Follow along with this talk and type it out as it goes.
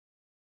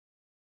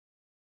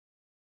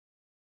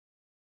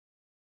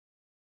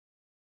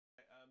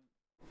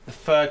the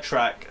third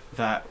track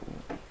that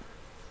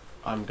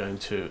I'm going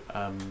to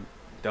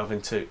delve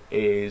into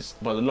is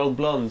by the Long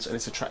Blondes, and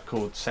it's a track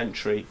called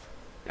Century,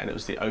 and it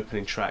was the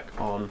opening track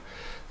on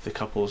the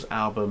couple's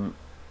album.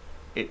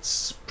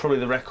 It's probably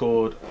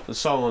the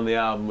song on the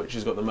album which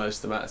has got the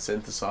most amount of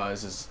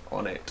synthesizers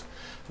on it.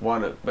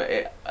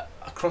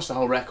 Across the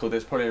whole record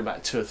there's probably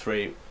about 2 or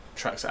 3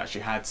 tracks that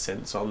actually had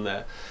synths on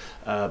there,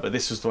 but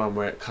this was the one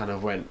where it kind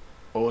of went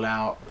all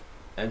out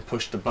and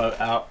pushed the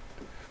boat out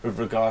with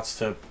regards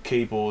to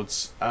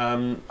keyboards.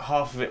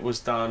 Half of it was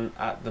done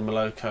at the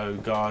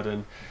Moloko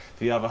Garden,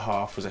 the other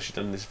half was actually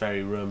done in this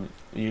very room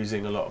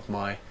using a lot of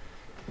my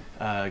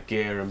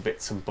gear and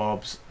bits and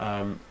bobs.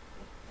 I'll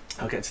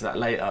get to that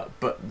later,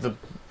 but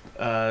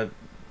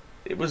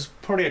it was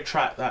probably a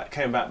track that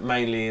came about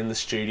mainly in the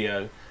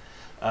studio.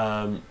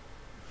 The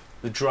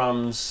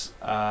drums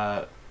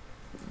and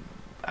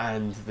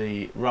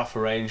the rough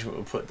arrangement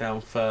were put down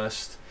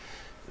first,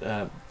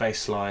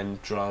 bass line,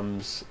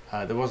 drums.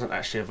 There wasn't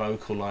actually a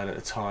vocal line at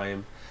the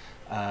time,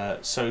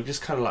 so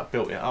just kind of like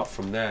built it up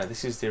from there.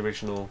 This is the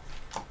original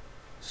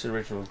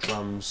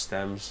drum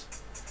stems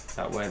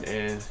that went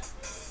in.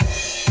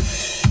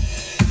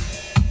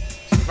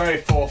 Very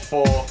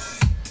 4/4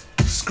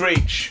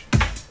 screech,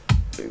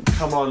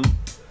 come on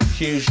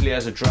hugely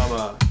as a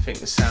drummer. I think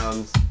the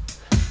sound's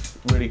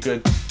really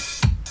good,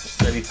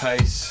 steady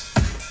pace.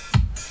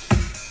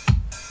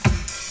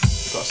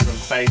 Got some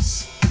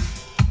bass.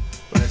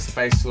 Where's the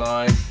bass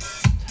line?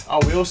 Oh,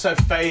 we also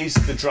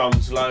phased the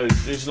drums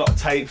loads. There's a lot of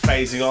tape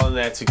phasing on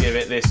there to give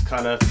it this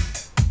kind of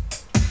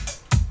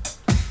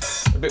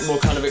a bit more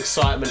kind of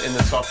excitement in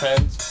the top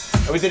end.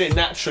 And we did it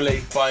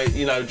naturally by,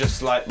 you know,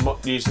 just like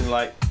using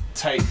like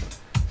tape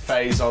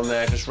phase on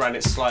there, just ran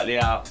it slightly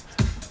out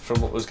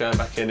from what was going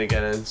back in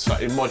again and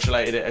slightly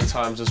modulated it at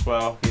times as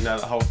well. You know,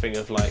 the whole thing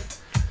of like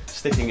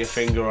sticking your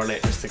finger on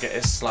it just to get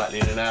it slightly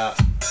in and out.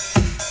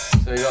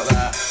 So you got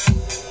that.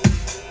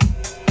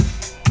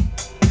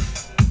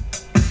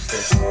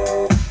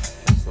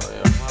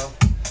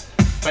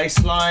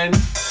 Bass line.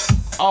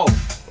 Oh,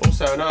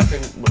 also another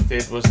thing we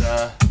did was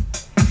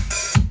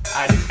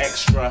added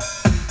extra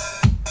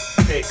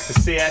kick, the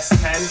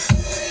CS10.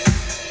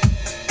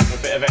 A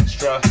bit of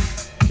extra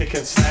kick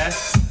and snare.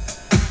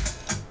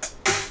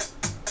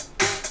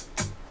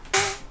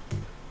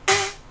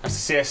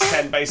 That's the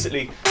CS10,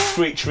 basically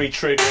screech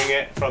re-triggering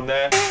it from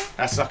there.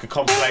 That's like a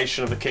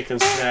compilation of the kick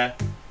and snare.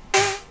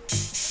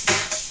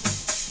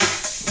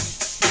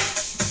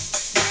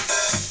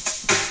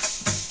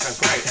 Sounds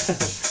great.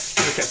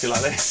 Should have kept it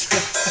like this.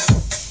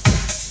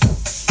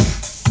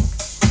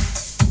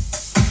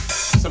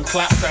 Some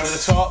claps over the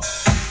top.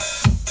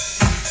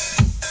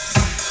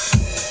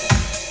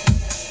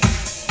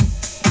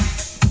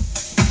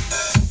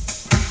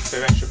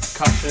 Bit of extra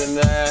percussion in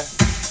there.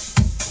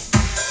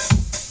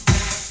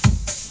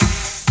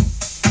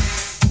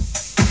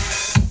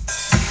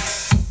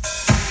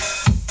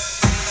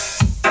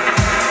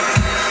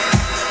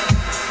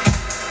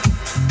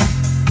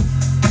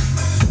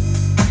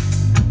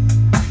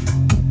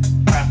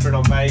 Catherine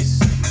on bass.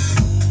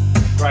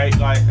 Great,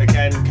 like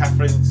again,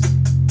 Catherine's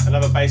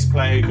another bass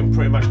player who can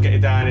pretty much get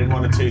it down in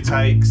 1 or 2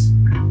 takes.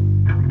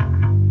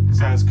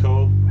 Sounds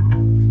cool.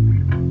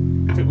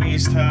 I think we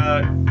used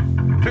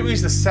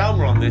the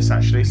Selma on this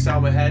actually,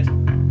 Selma Head.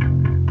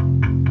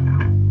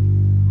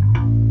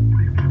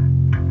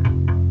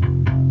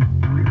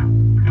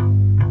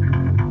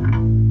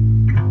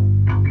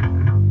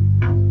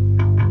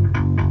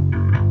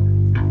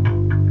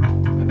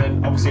 And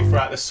then obviously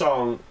throughout the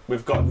song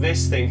we've got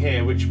this thing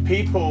here which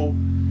people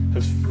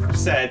have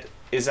said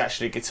is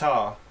actually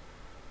guitar,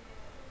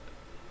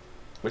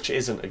 which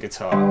isn't a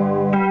guitar.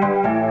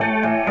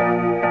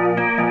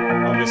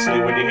 Obviously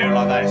when you hear it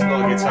like that, it's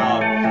not a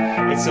guitar.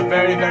 It's a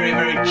very, very,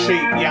 very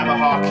cheap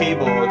Yamaha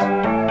keyboard.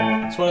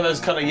 It's one of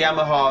those kind of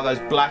Yamaha, those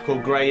black or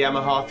grey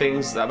Yamaha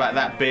things that are about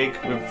that big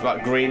with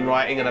like green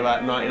writing and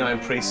about 99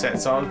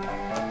 presets on.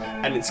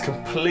 And it was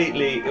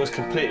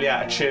completely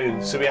out of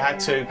tune. So we had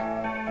to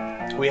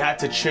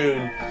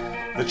tune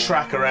the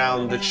track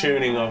around the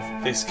tuning of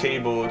this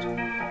keyboard.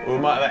 We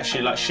might have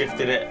actually like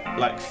shifted it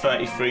like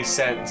 33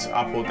 cents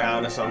up or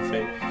down or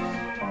something.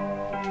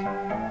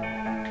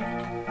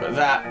 But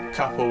that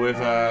coupled with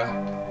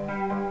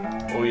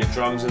all your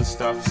drums and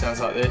stuff sounds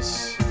like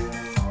this.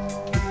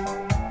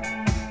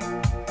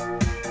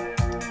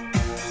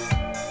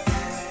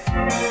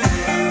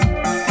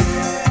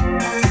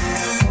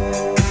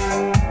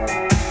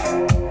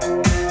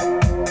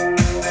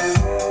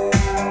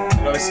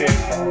 And obviously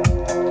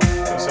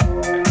there's some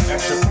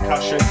extra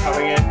percussion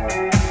coming in.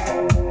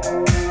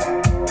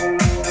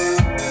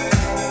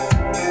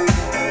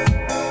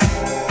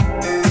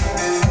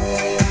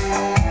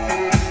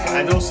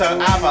 And also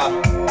ABBA,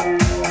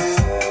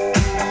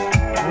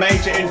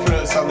 major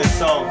influence on this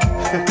song.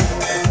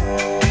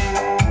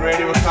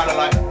 Really, we're kind of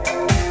like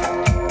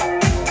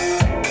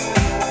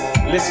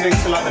listening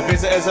to like The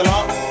Visitors a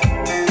lot.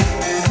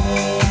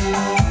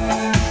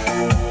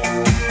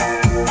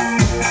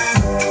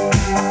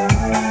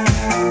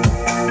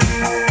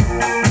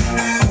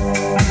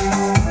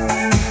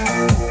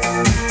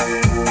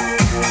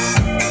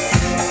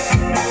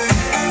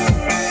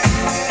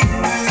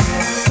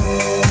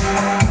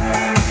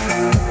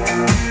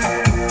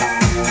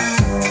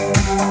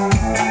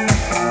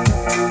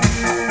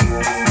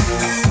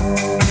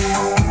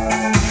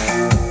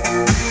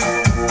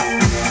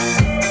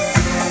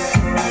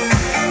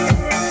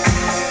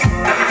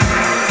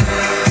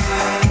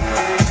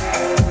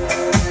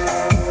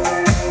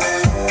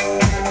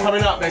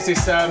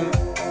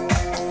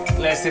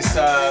 there's this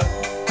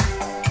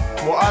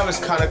what I was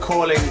kind of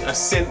calling a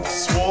synth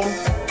swarm,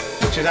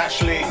 which is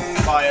actually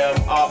my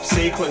ARP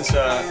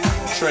sequencer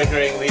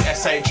triggering the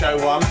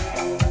SH01.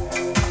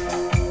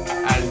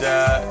 And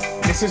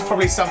this is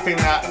probably something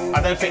that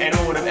I don't think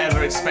anyone would have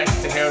ever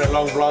expected to hear on a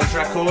Long Blondes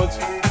record,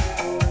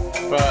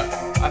 but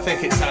I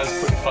think it sounds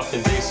pretty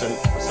fucking decent.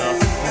 So.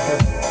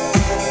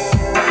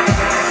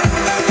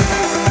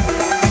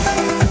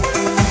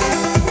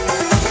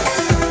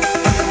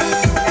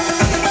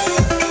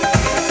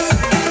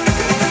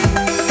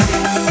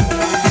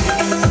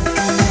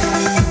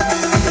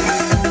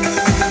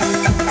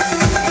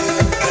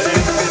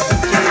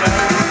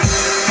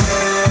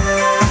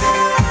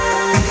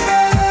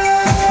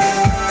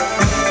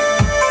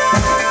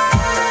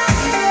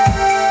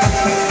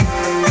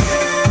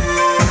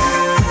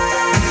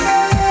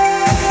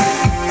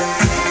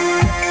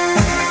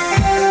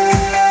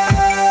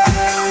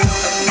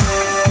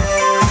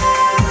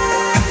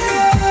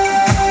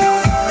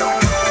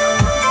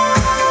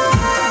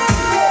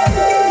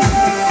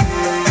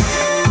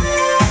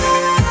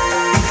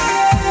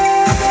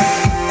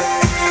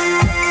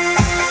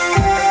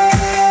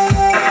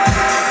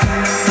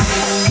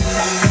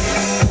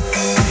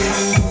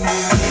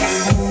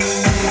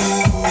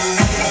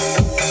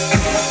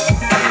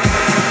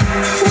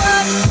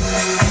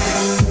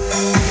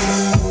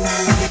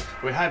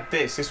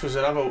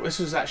 This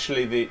was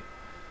actually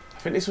I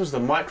think this was the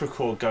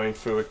microchord going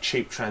through a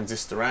cheap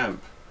transistor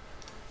amp,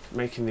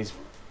 making these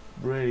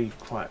really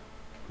quite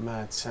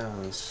mad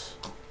sounds,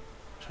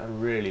 which I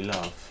really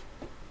love.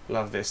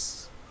 Love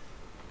this.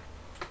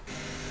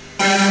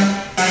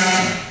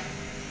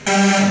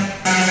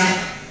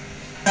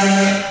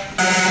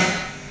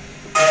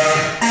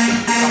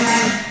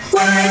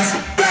 White,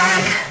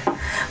 black,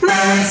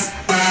 mounts,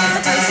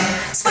 waters,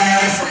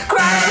 squares,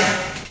 grey.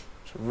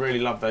 I really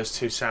love those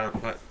two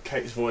sounds, like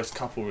Kate's voice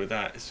coupled with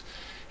that. It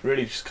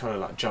really just kind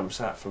of like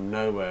jumps out from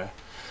nowhere.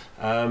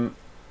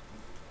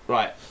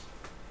 Right,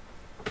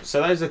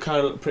 so those are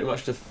kind of pretty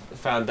much the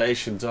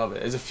foundations of it.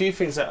 There's a few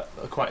things that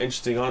are quite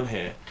interesting on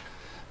here.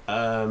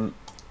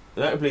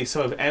 Notably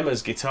some of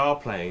Emma's guitar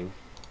playing,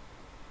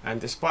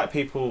 and despite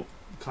people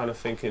kind of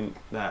thinking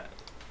that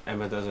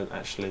Emma doesn't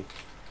actually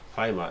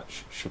play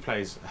much, she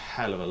plays a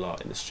hell of a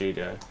lot in the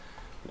studio.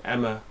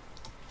 Emma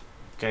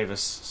gave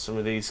us some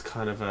of these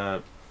kind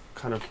of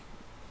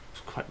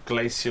quite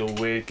glacial,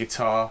 weird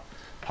guitar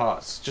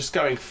parts, just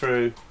going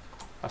through.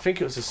 I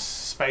think it was a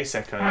space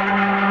echo.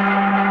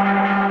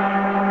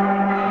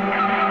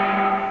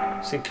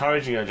 It's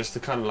encouraging her just to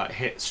kind of like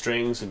hit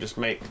strings and just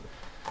make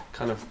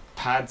kind of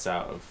pads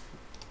out of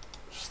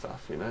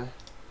stuff, you know.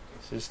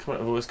 So just come up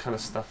with all this kind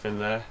of stuff in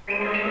there.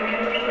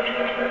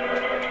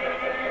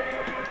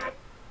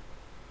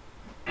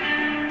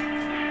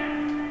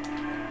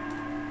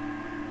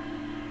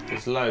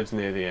 There's loads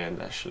near the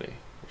end, actually,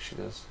 which she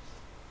does.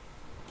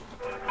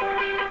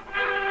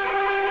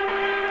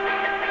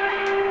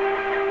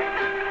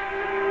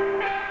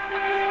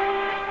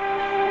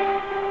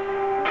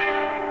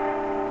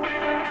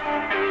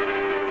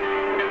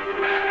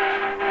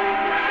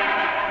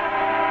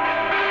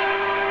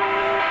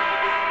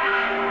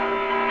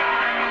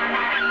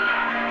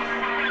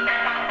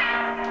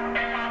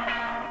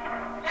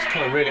 Just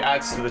kind of really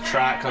adds to the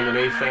track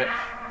underneath it.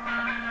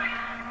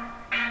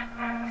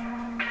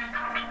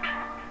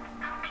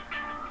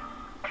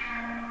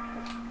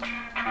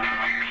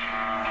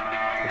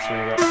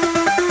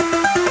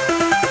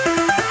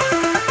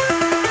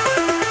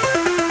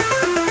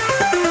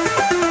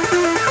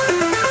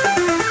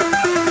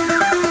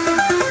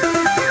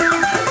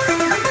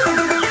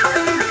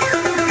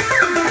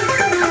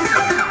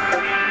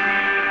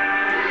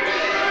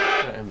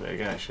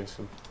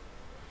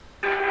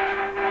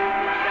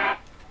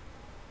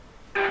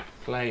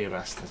 Play, you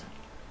bastard.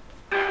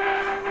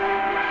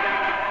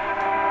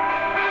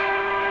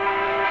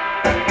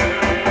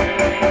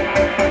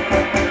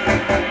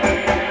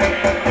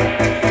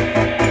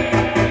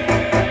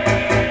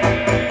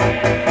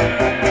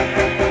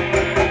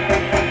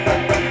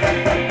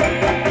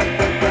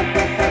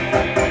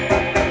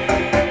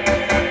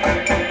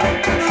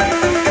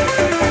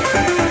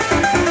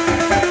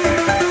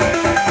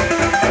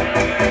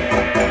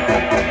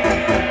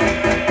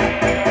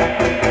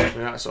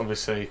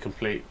 Obviously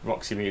complete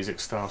Roxy Music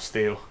style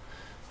steel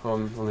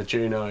on the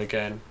Juno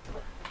again.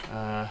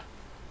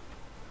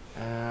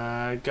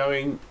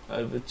 Going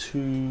over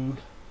to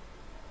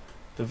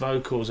the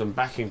vocals and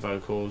backing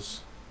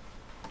vocals,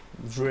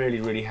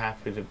 really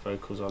happy with the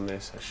vocals on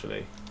this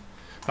actually.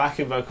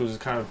 Backing vocals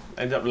kind of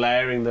end up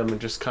layering them and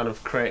just kind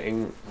of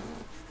creating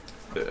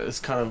this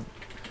kind of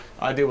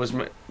idea was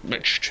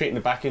treating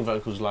the backing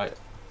vocals like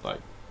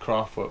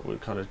Kraftwerk would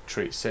kind of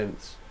treat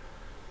synths,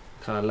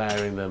 kind of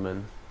layering them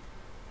and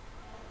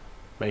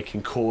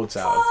making chords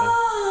out of them.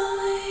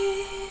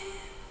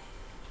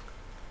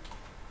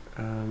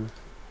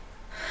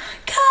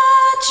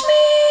 Catch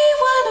me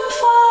when I'm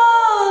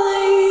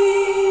falling.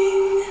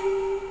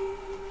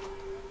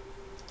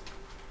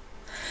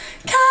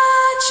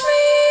 Catch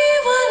me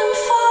when I'm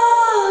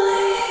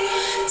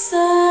falling.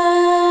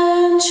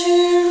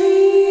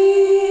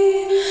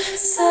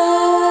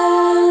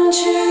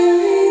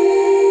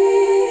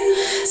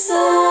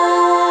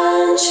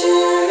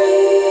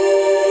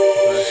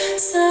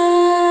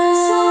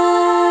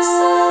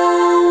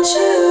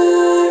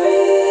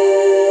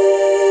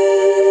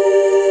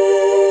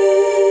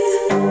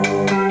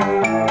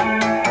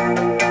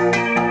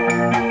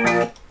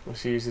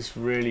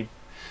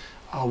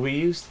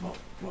 used, what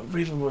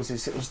reverb was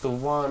this? It was the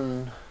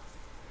one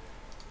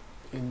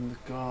in the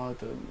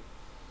garden.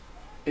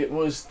 It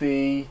was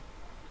the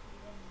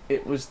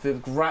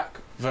rack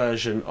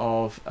version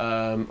of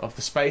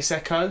the Space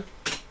Echo,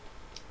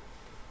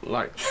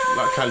 like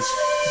has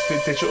the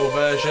digital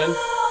version.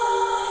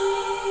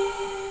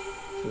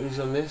 So he's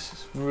on this.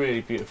 It's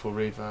really beautiful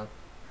reverb.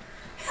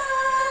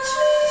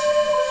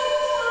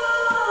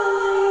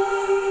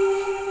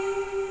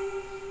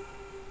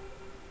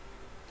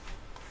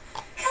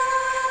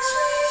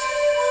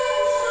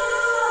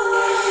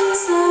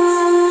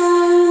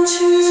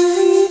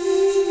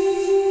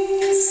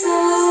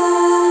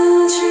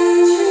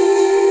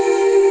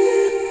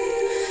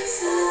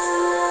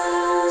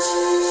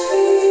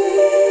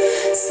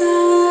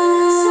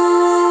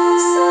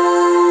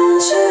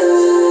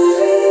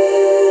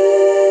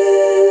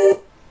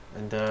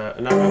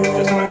 Another,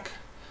 just like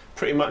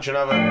pretty much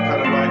another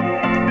kind of like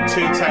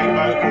two-take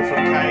vocal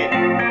from Kate.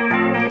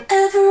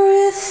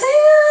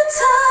 Everything I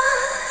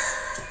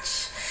touch,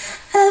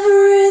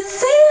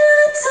 everything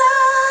I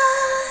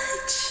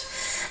touch,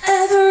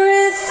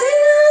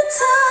 everything I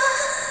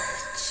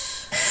touch,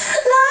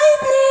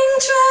 lightning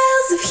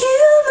trails of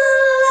human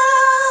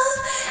love.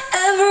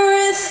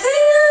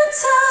 Everything I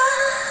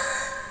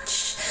touch,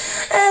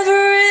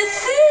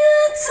 everything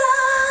I touch.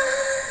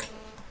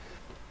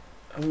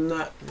 And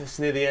that's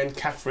near the end.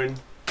 Catherine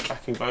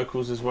backing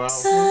vocals as well.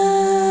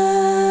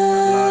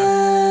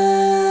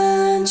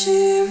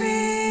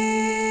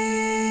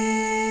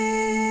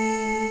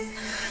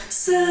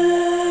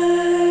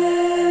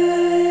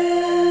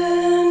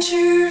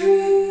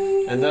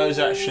 And those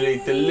are actually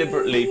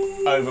deliberately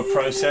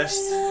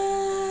over-processed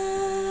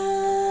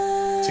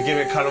to give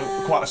it kind of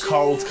quite a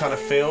cold kind of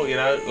feel, you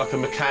know, like a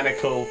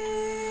mechanical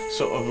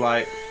sort of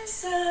like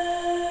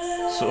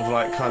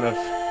kind of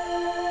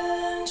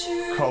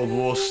Cold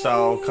War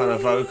style kind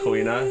of vocal,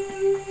 you know.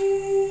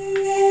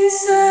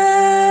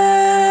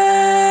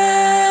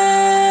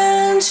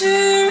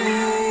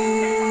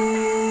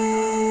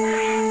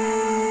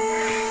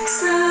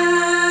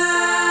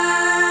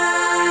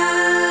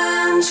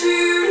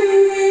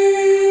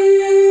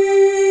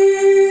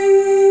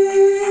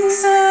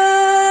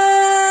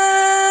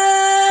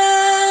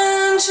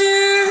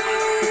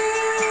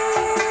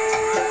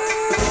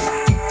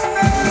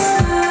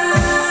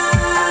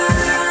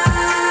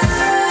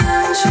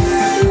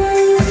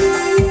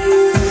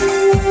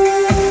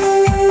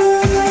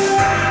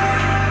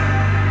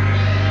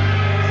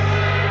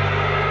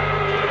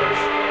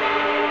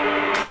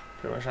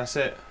 Pretty much that's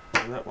it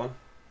on that one.